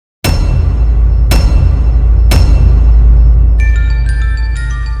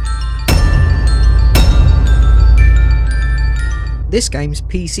This game's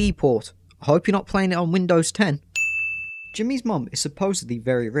PC port. I hope you're not playing it on Windows 10. Jimmy's mum is supposedly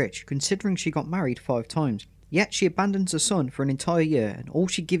very rich, considering she got married 5 times. Yet she abandons her son for an entire year and all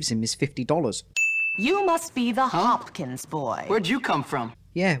she gives him is $50. You must be the Hopkins boy. Where'd you come from?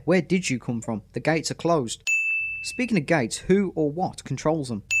 Yeah, where did you come from? The gates are closed. Speaking of gates, who or what controls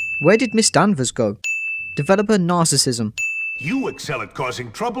them? Where did Miss Danvers go? Developer narcissism. You excel at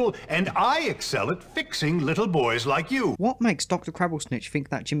causing trouble, and I excel at fixing little boys like you. What makes Dr. Crabblesnitch think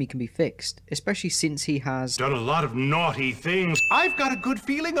that Jimmy can be fixed, especially since he has Done a lot of naughty things. I've got a good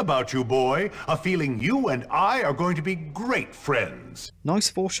feeling about you, boy. A feeling you and I are going to be great friends. nice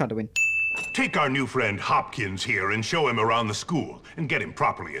foreshadowing. Take our new friend Hopkins here and show him around the school and get him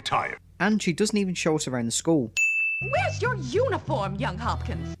properly attired. And she doesn't even show us around the school. Where's your uniform, young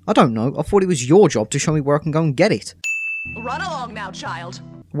Hopkins? I don't know, I thought it was your job to show me where I can go and get it. Run along now, child.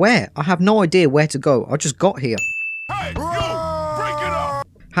 Where? I have no idea where to go, I just got here. Hey, you! Break it up!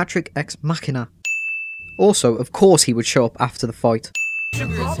 Hattrick ex machina. Also, of course he would show up after the fight. You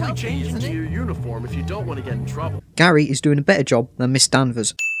should probably change into your uniform if you don't want to get in trouble. Gary is doing a better job than Miss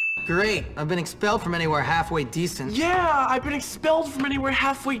Danvers. Great, I've been expelled from anywhere halfway decent. Yeah, I've been expelled from anywhere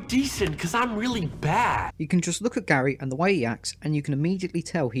halfway decent because I'm really bad. You can just look at Gary and the way he acts and you can immediately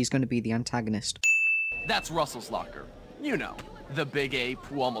tell he's going to be the antagonist. That's Russell's locker. You know, the big ape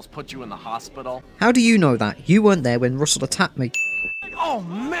who almost put you in the hospital. How do you know that? You weren't there when Russell attacked me. Oh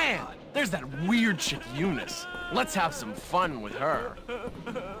man, there's that weird chick Eunice. Let's have some fun with her.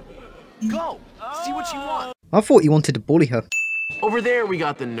 Go, see what you want. I thought you wanted to bully her. Over there we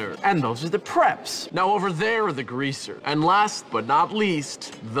got the nerd, and those are the preps. Now over there are the greaser, and last but not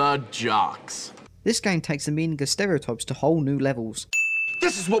least, the jocks. This game takes the meaning of stereotypes to whole new levels.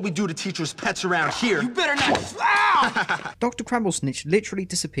 This is what we do to teachers' pets around here. You better not. Dr. Crabblesnitch literally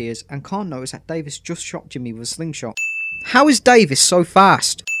disappears and can't notice that Davis just shot Jimmy with a slingshot. How is Davis so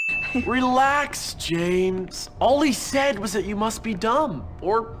fast? Relax, James. All he said was that you must be dumb.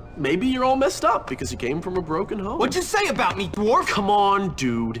 Or maybe you're all messed up because you came from a broken home. What'd you say about me, dwarf? Come on,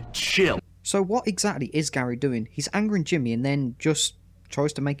 dude. Chill. So what exactly is Gary doing? He's angering Jimmy and then just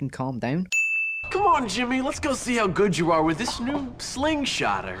tries to make him calm down? Come on, Jimmy. Let's go see how good you are with this new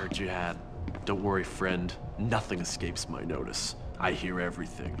slingshot I heard you had. Don't worry, friend. Nothing escapes my notice. I hear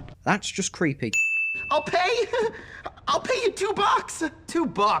everything. That's just creepy. I'll pay you $2.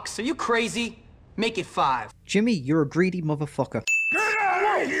 $2? Are you crazy? Make it 5. Jimmy, you're a greedy motherfucker. Get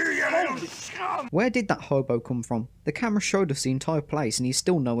out of here, you little scum! Where did that hobo come from? The camera showed us the entire place and he's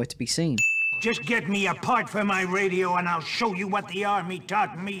still nowhere to be seen. Just get me a part for my radio and I'll show you what the army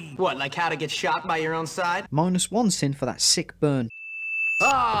taught me. What, like how to get shot by your own side? -1 sin for that sick burn.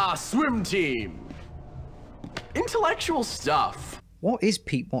 Ah, swim team. Intellectual stuff. What is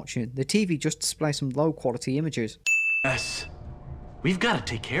Pete watching? The TV just displays some low quality images. Yes. We've got to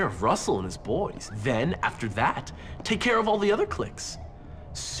take care of Russell and his boys. Then, after that, take care of all the other cliques.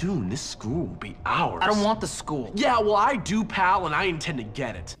 Soon, this school will be ours. I don't want the school. Yeah, well, I do, pal, and I intend to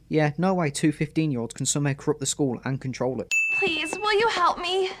get it. Yeah, no way 2 15-year-olds can somehow corrupt the school and control it. Please, will you help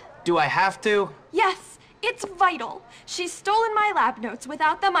me? Do I have to? Yes, it's vital. She's stolen my lab notes.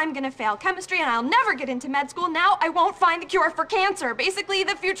 Without them, I'm gonna fail chemistry and I'll never get into med school. Now I won't find the cure for cancer. Basically,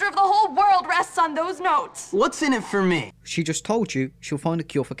 the future of the whole world rests on those notes. What's in it for me? She just told you she'll find a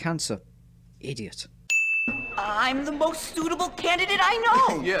cure for cancer. Idiot. I'm the most suitable candidate I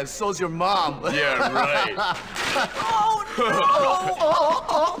know. Yeah, so's your mom. Yeah, right.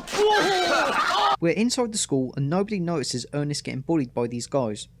 We're inside the school and nobody notices Ernest getting bullied by these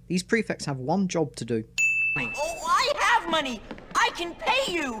guys. These prefects have one job to do. Oh, I have money. I can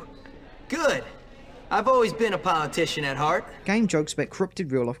pay you. Good. I've always been a politician at heart. Game jokes about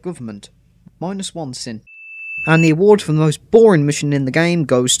corrupted real life government. -1 sin. And the award for the most boring mission in the game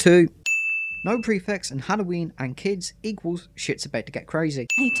goes to... No prefects and Halloween and kids equals shit's about to get crazy.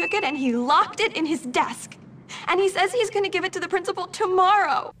 He took it and he locked it in his desk. And he says he's gonna give it to the principal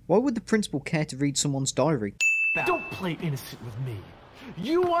tomorrow. Why would the principal care to read someone's diary? Don't play innocent with me.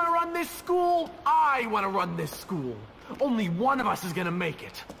 You want to run this school? I want to run this school. Only one of us is going to make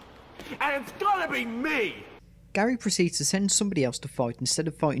it. And it's going to be me! Gary proceeds to send somebody else to fight instead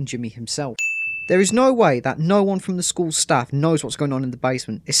of fighting Jimmy himself. There is no way that no one from the school's staff knows what's going on in the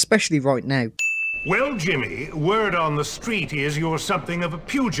basement, especially right now. Well, Jimmy, word on the street is you're something of a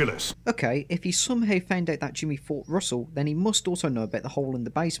pugilist. Okay, if he somehow found out that Jimmy fought Russell, then he must also know about the hole in the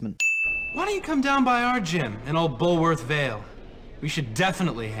basement. Why don't you come down by our gym in Old Bulworth Vale? We should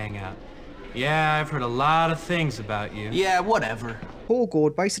definitely hang out. Yeah, I've heard a lot of things about you. Yeah, whatever. Poor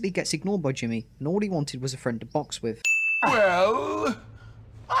Gord basically gets ignored by Jimmy, and all he wanted was a friend to box with. Well,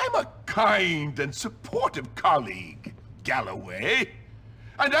 I'm a kind and supportive colleague. Galloway.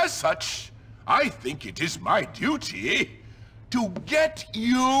 And as such, I think it is my duty to get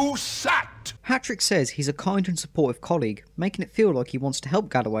you sacked. Hattrick says he's a kind and supportive colleague, making it feel like he wants to help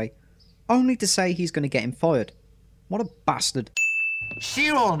Galloway, only to say he's going to get him fired. What a bastard.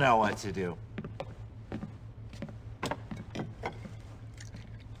 She will know what to do.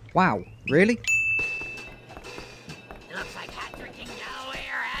 Wow, really? It looks like Hattrick and Galloway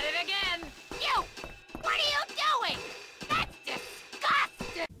are at it again. You! What are you doing? That's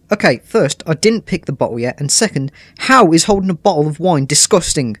disgusting! Okay, first, I didn't pick the bottle yet, and second, how is holding a bottle of wine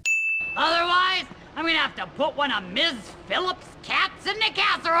disgusting? Otherwise, I'm gonna have to put one of Ms. Phillips' cats in the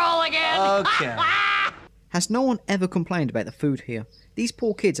casserole again! Okay. Has no one ever complained about the food here? These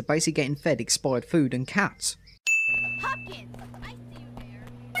poor kids are basically getting fed expired food and cats. Hopkins, I see you there.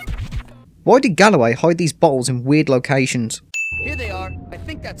 Why did Galloway hide these bottles in weird locations? Here they are. I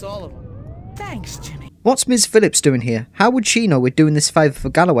think that's all of them. Thanks, Jimmy. What's Ms. Phillips doing here? How would she know we're doing this favour for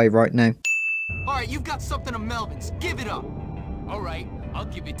Galloway right now? Alright, you've got something of Melvin's. Give it up. Alright, I'll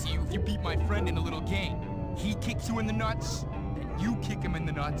give it to you if you beat my friend in a little game. He kicks you in the nuts, then you kick him in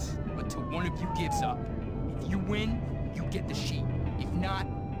the nuts until one of you gives up. If you win, you get the sheep. If not,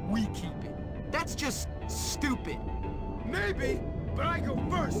 we keep it. That's just stupid. Maybe, but I go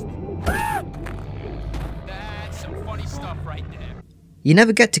first. That's some funny stuff right there. You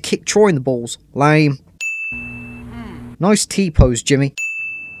never get to kick Troy in the balls. Lame. Nice T-pose, Jimmy.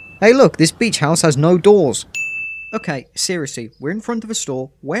 Hey look, this beach house has no doors. Okay, seriously, we're in front of a store,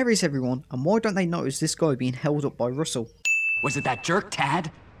 where is everyone, and why don't they notice this guy being held up by Russell? Was it that jerk,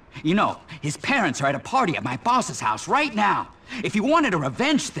 Tad? You know, his parents are at a party at my boss's house right now. If you wanted a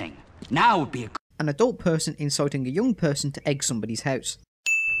revenge thing, now would be an adult person inciting a young person to egg somebody's house.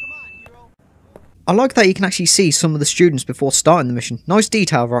 I like that you can actually see some of the students before starting the mission. Nice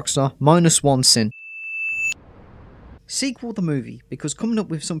detail, Rockstar. -1 sin. Sequel the movie, because coming up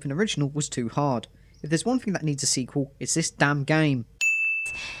with something original was too hard. If there's one thing that needs a sequel, it's this damn game.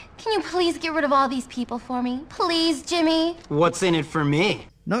 Can you please get rid of all these people for me? Please, Jimmy? What's in it for me?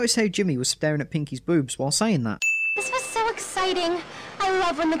 Notice how Jimmy was staring at Pinky's boobs while saying that. This was so exciting. I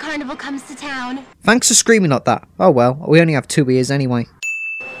love when the carnival comes to town. Thanks for screaming like that. Oh well, we only have 2 ears anyway.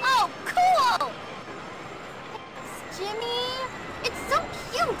 Oh, cool! Jimmy, it's so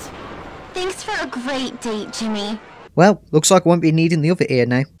cute. Thanks for a great date, Jimmy. Well, looks like I won't be needing the other ear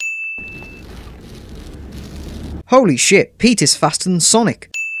now. Holy shit, Pete is faster than Sonic.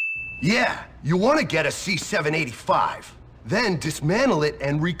 Yeah, you want to get a C785. Then dismantle it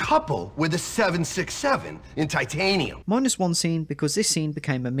and recouple with a 767 in titanium. -1 scene because this scene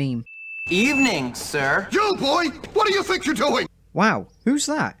became a meme. Evening, sir. You boy, what do you think you're doing? Wow, who's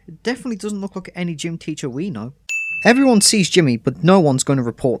that? It definitely doesn't look like any gym teacher we know. Everyone sees Jimmy, but no one's going to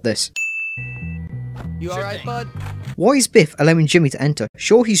report this. You alright, bud? Why is Biff allowing Jimmy to enter?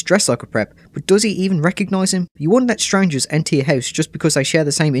 Sure, he's dressed like a prep, but does he even recognise him? You wouldn't let strangers enter your house just because they share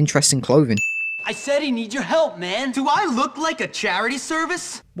the same interest in clothing. I said he needs your help, man. Do I look like a charity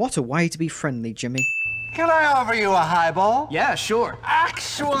service? What a way to be friendly, Jimmy. Can I offer you a highball? Yeah, sure.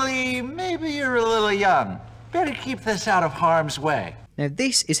 Actually, maybe you're a little young. Better keep this out of harm's way. Now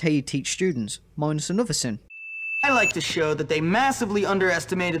this is how you teach students, minus another sin. I like to show that they massively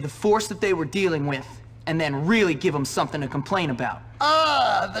underestimated the force that they were dealing with, and then really give them something to complain about.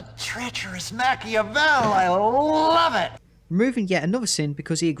 Ah, the treacherous Machiavel, I love it! Removing yet another sin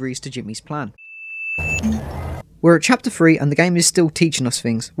because he agrees to Jimmy's plan. We're at chapter 3 and the game is still teaching us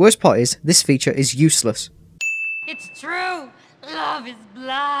things. Worst part is, this feature is useless. It's true. Love is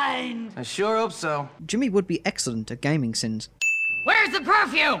blind. I sure hope so. Jimmy would be excellent at gaming sins. Where's the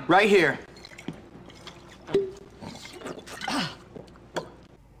perfume? Right here.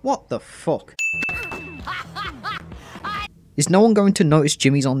 What the fuck? Is no one going to notice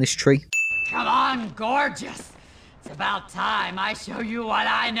Jimmy's on this tree? Come on, gorgeous. It's about time I show you what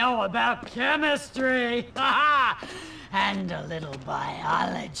I know about chemistry. And a little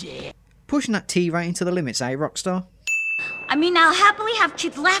biology. Pushing that T rating to the limits, eh, Rockstar? I mean, I'll happily have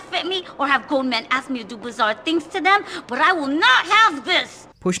kids laugh at me or have grown men ask me to do bizarre things to them, but I will not have this!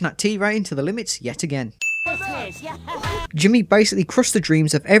 Pushing that T rating to the limits yet again. Jimmy basically crushed the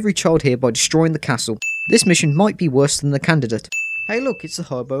dreams of every child here by destroying the castle. This mission might be worse than the candidate. Hey look, it's the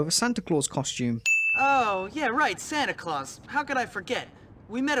hobo of a Santa Claus costume. Oh, yeah, right, Santa Claus. How could I forget?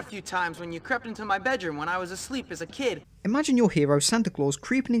 We met a few times when you crept into my bedroom when I was asleep as a kid. Imagine your hero Santa Claus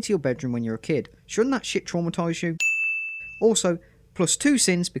creeping into your bedroom when you're a kid. Shouldn't that shit traumatise you? Also, +2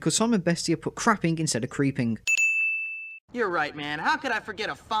 sins because SimonBestia put crapping instead of creeping. You're right, man. How could I forget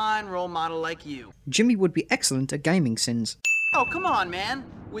a fine role model like you? Jimmy would be excellent at gaming sins. Oh, come on, man.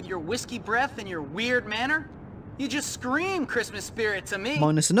 With your whiskey breath and your weird manner? You just scream Christmas spirit to me.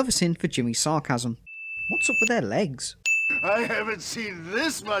 Minus another sin for Jimmy's sarcasm. What's up with their legs? I haven't seen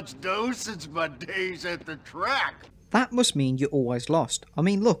this much dough since my days at the track. That must mean you're always lost. I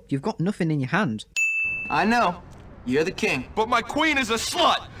mean, look, you've got nothing in your hand. I know. You're the king. But my queen is a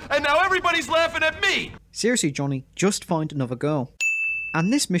slut, and now everybody's laughing at me! Seriously, Johnny, just find another girl.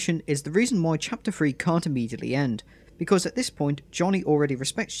 And this mission is the reason why Chapter 3 can't immediately end. Because at this point, Johnny already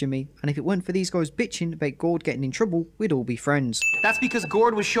respects Jimmy, and if it weren't for these guys bitching about Gord getting in trouble, we'd all be friends. That's because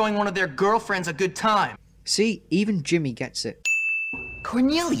Gord was showing one of their girlfriends a good time. See, even Jimmy gets it.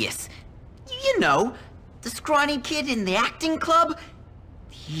 Cornelius, you know, the scrawny kid in the acting club?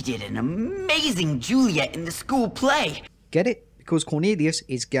 He did an amazing Juliet in the school play. Get it? Because Cornelius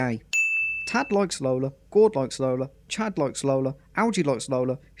is gay. Tad likes Lola, Gord likes Lola, Chad likes Lola, Algie likes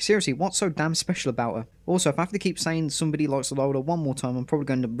Lola. Seriously, what's so damn special about her? Also, if I have to keep saying somebody likes Lola one more time, I'm probably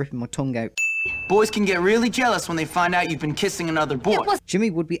going to rip my tongue out. Boys can get really jealous when they find out you've been kissing another boy. Jimmy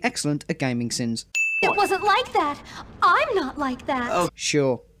would be excellent at gaming sins. It wasn't like that. I'm not like that. Oh,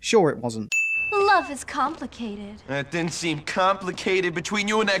 Sure it wasn't. Love is complicated. That didn't seem complicated between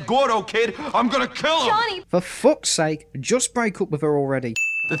you and that Gordo kid. I'm gonna kill him! Johnny! For fuck's sake, just break up with her already.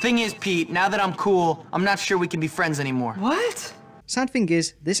 The thing is, Pete, now that I'm cool, I'm not sure we can be friends anymore. What? Sad thing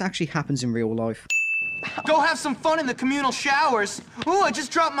is, this actually happens in real life. Go have some fun in the communal showers. Ooh, I just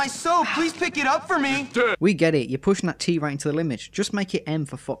dropped my soap. Please pick it up for me. We get it, you're pushing that T rating to the limit. Just make it M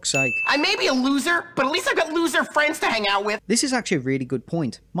for fuck's sake. I may be a loser, but at least I've got loser friends to hang out with. This is actually a really good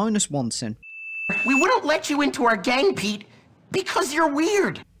point. -1 sin. We wouldn't let you into our gang, Pete, because you're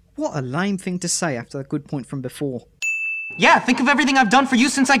weird. What a lame thing to say after a good point from before. Yeah, think of everything I've done for you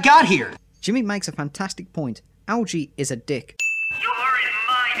since I got here. Jimmy makes a fantastic point. Algie is a dick. You're in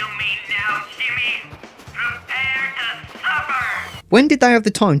my domain now, Jimmy. Prepare to suffer. When did they have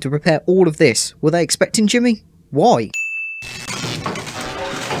the time to prepare all of this? Were they expecting Jimmy? Why?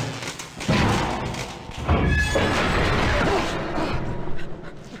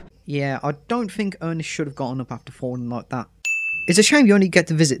 Yeah, I don't think Ernest should have gotten up after falling like that. It's a shame you only get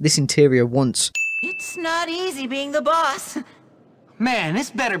to visit this interior once. It's not easy being the boss. Man, this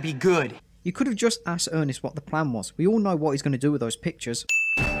better be good. You could have just asked Ernest what the plan was. We all know what he's going to do with those pictures.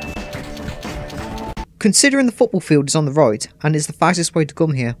 Considering the football field is on the right, and is the fastest way to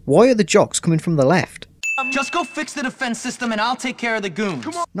come here, why are the jocks coming from the left? Just go fix the defense system and I'll take care of the goons.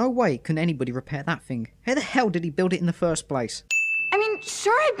 Come on. No way can anybody repair that thing. How the hell did he build it in the first place? I mean,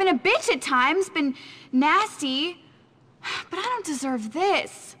 sure, I've been a bitch at times, been nasty, but I don't deserve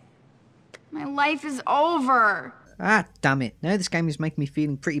this. My life is over. Ah, damn it. Now this game is making me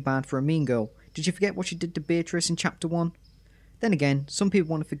feeling pretty bad for a mean girl. Did you forget what she did to Beatrice in Chapter 1? Then again, some people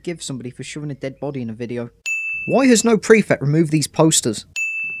want to forgive somebody for shoving a dead body in a video. Why has no prefect removed these posters?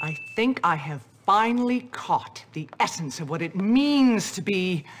 I think I have finally caught the essence of what it means to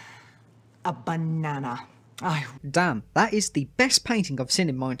be a banana. Damn, that is the best painting I've seen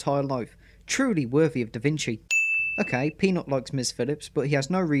in my entire life. Truly worthy of Da Vinci. Okay, Peanut likes Ms. Phillips, but he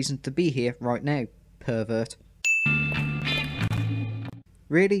has no reason to be here right now. Pervert.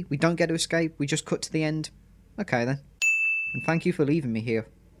 Really? We don't get to escape? We just cut to the end? Okay then. And thank you for leaving me here.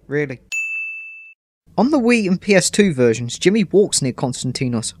 Really. On the Wii and PS2 versions, Jimmy walks near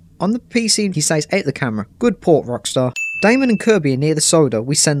Konstantinos. On the PC, he stays out the camera. Good port, Rockstar. Damon and Kirby are near the soda,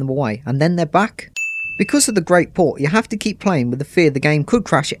 we send them away, and then they're back. Because of the great port, you have to keep playing with the fear the game could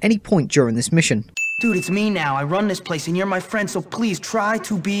crash at any point during this mission. Dude, it's me now. I run this place and you're my friend, so please try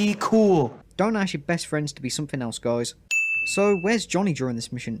to be cool. Don't ask your best friends to be something else, guys. So, where's Johnny during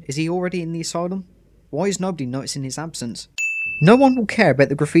this mission? Is he already in the asylum? Why is nobody noticing his absence? No one will care about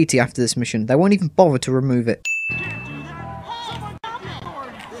the graffiti after this mission. They won't even bother to remove it.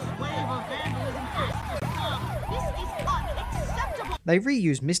 They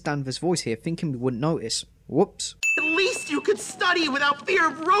reused Miss Danvers' voice here, thinking we wouldn't notice. Whoops. At least you could study without fear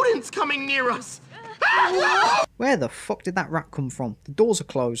of rodents coming near us. Where the fuck did that rat come from? The doors are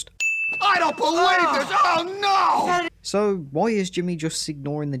closed. I don't believe this! Oh no! So, why is Jimmy just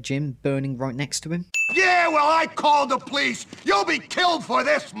ignoring the gym burning right next to him? Yeah, well, I called the police. You'll be killed for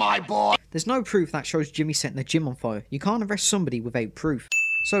this, my boy. There's no proof that shows Jimmy setting the gym on fire. You can't arrest somebody without proof.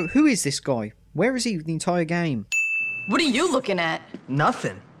 So, who is this guy? Where is he the entire game? What are you looking at?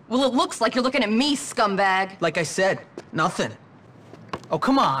 Nothing. Well, it looks like you're looking at me, scumbag. Like I said, nothing. Oh,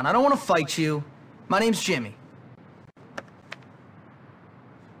 come on. I don't want to fight you. My name's Jimmy.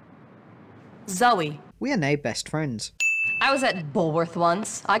 Zoe. We are now best friends. I was at Bulworth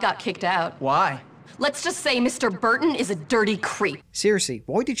once. I got kicked out. Why? Let's just say Mr. Burton is a dirty creep. Seriously,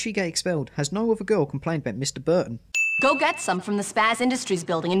 why did she get expelled? Has no other girl complained about Mr. Burton? Go get some from the Spaz Industries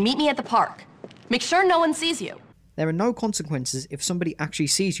building and meet me at the park. Make sure no one sees you. There are no consequences if somebody actually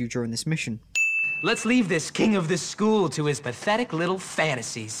sees you during this mission. Let's leave this king of this school to his pathetic little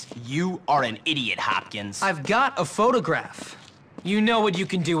fantasies. You are an idiot, Hopkins. I've got a photograph. You know what you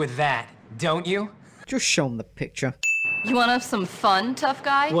can do with that, don't you? Just show him the picture. You wanna have some fun, tough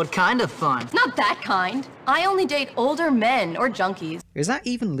guy? What kind of fun? Not that kind. I only date older men or junkies. Is that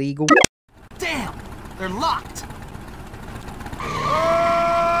even legal? Damn! They're locked!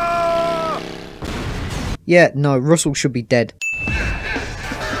 Yeah, no, Russell should be dead.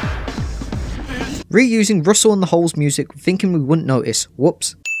 Reusing Russell and the Hole's music, thinking we wouldn't notice.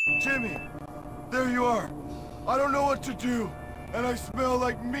 Whoops. Jimmy, there you are. I don't know what to do, and I smell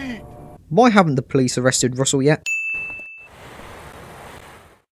like meat. Why haven't the police arrested Russell yet?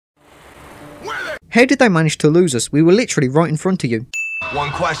 How did they manage to lose us? We were literally right in front of you.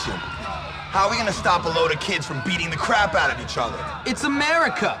 One question. How are we gonna stop a load of kids from beating the crap out of each other? It's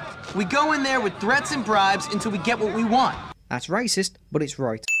America! We go in there with threats and bribes until we get what we want. That's racist, but it's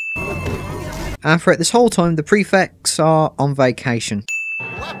right. And throughout this whole time, the prefects are on vacation.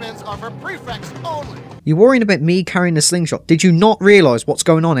 Weapons are for prefects only. You're worrying about me carrying a slingshot. Did you not realise what's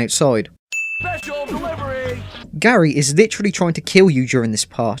going on outside? Special delivery! Gary is literally trying to kill you during this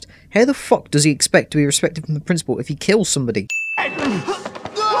part. How the fuck does he expect to be respected from the principal if he kills somebody?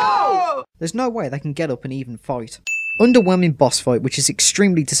 There's no way they can get up and even fight. Underwhelming boss fight, which is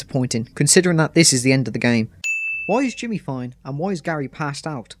extremely disappointing, considering that this is the end of the game. Why is Jimmy fine, and why is Gary passed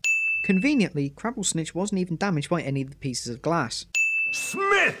out? Conveniently, Crabblesnitch wasn't even damaged by any of the pieces of glass.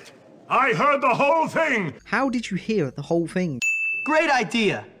 Smith! I heard the whole thing! How did you hear the whole thing? Great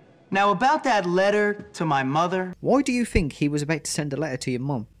idea! Now about that letter to my mother... Why do you think he was about to send a letter to your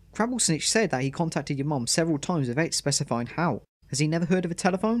mum? Crabblesnitch said that he contacted your mum several times without specifying how. Has he never heard of a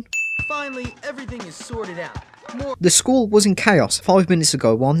telephone? Finally, everything is sorted out. The school was in chaos 5 minutes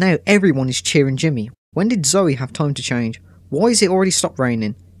ago, while now everyone is cheering Jimmy. When did Zoe have time to change? Why is it already stopped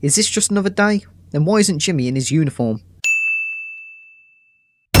raining? Is this just another day? Then why isn't Jimmy in his uniform?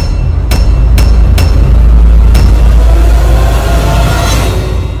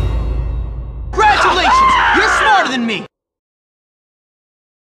 Congratulations! You're smarter than me!